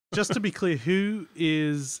just to be clear, who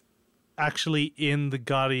is actually in the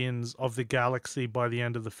Guardians of the Galaxy by the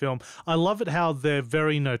end of the film? I love it how they're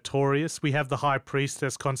very notorious. We have the High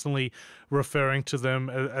Priestess constantly referring to them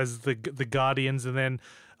as the Guardians, and then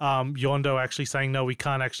Yondo actually saying, no, we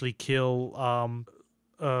can't actually kill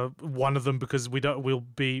one of them because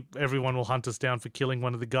everyone will hunt us down for killing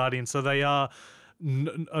one of the Guardians. So they are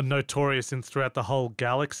notorious throughout the whole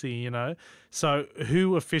galaxy, you know. So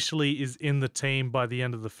who officially is in the team by the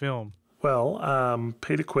end of the film? Well,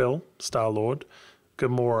 Peter Quill, Star-Lord,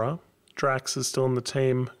 Gamora, Drax is still in the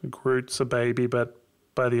team, Groot's a baby, but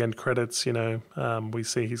by the end credits, you know, we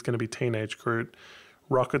see he's going to be teenage Groot.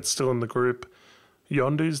 Rocket's still in the group.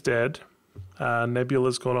 Yondu's dead.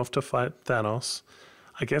 Nebula's gone off to fight Thanos.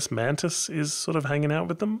 I guess Mantis is sort of hanging out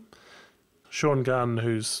with them. Sean Gunn,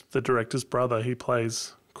 who's the director's brother, he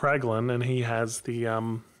plays Kraglin, and he has the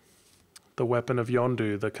weapon of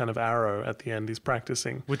Yondu, the kind of arrow at the end he's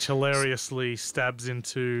practicing. Which hilariously stabs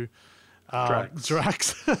into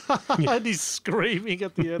Drax. And he's screaming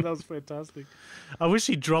at the end. That was fantastic. I wish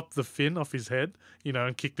he dropped the fin off his head, you know,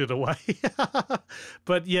 and kicked it away.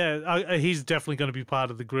 But yeah, he's definitely going to be part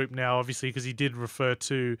of the group now, obviously, because he did refer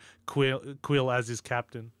to Quill as his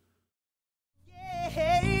captain.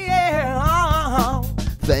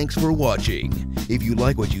 Thanks for watching. If you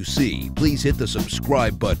like what you see, please hit the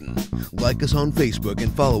subscribe button. Like us on Facebook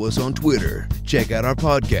and follow us on Twitter. Check out our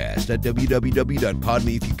podcast at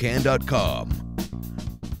www.podmeifyoucan.com.